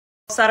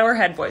Falsetto or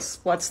head voice?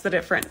 What's the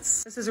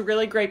difference? This is a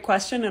really great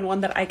question and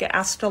one that I get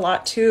asked a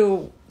lot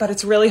too, but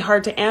it's really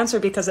hard to answer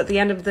because at the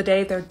end of the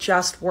day, they're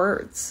just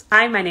words.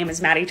 Hi, my name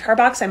is Maddie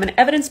Tarbox. I'm an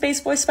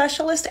evidence-based voice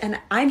specialist, and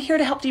I'm here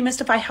to help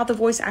demystify how the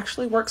voice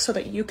actually works so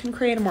that you can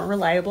create a more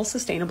reliable,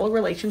 sustainable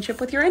relationship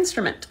with your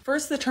instrument.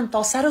 First, the term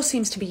falsetto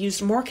seems to be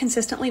used more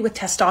consistently with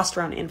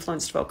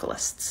testosterone-influenced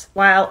vocalists.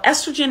 While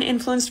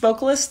estrogen-influenced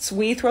vocalists,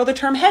 we throw the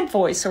term head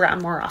voice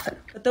around more often.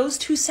 But those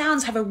two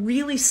sounds have a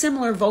really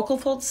similar vocal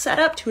fold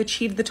setup to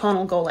achieve the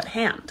tonal goal at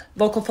hand.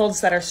 Vocal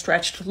folds that are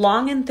stretched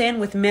long and thin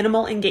with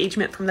minimal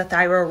engagement from the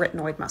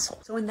thyroarytenoid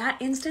muscle. So in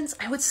that instance,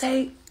 I would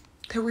say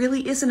there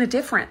really isn't a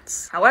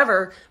difference.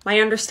 However, my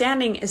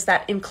understanding is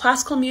that in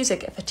classical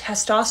music, if a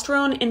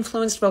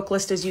testosterone-influenced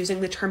vocalist is using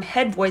the term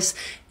head voice,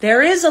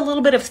 there is a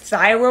little bit of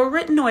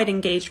thyroarytenoid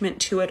engagement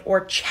to it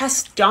or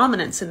chest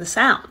dominance in the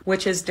sound,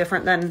 which is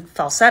different than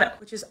falsetto,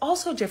 which is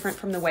also different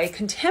from the way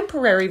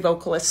contemporary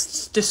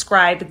vocalists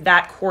describe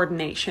that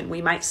coordination.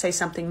 We might say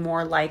something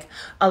more like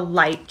a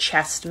light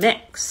chest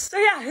mix. So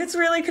yeah, it's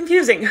really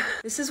confusing.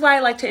 This is why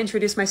I like to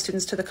introduce my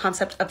students to the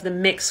concept of the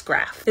mix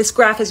graph. This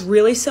graph is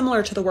really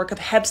similar to the work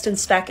of Hebst and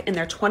Speck in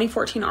their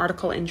 2014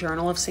 article in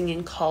Journal of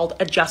Singing called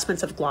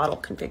Adjustments of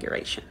Glottal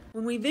Configuration.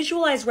 When we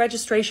visualize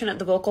registration at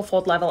the vocal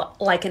fold level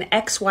like an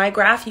XY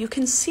graph, you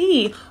can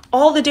see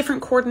all the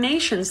different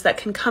coordinations that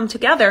can come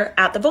together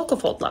at the vocal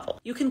fold level.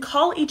 You can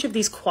call each of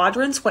these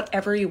quadrants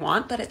whatever you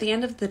want, but at the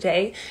end of the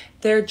day,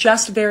 they're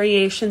just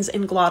variations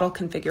in glottal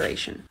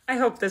configuration. I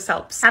hope this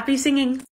helps. Happy singing!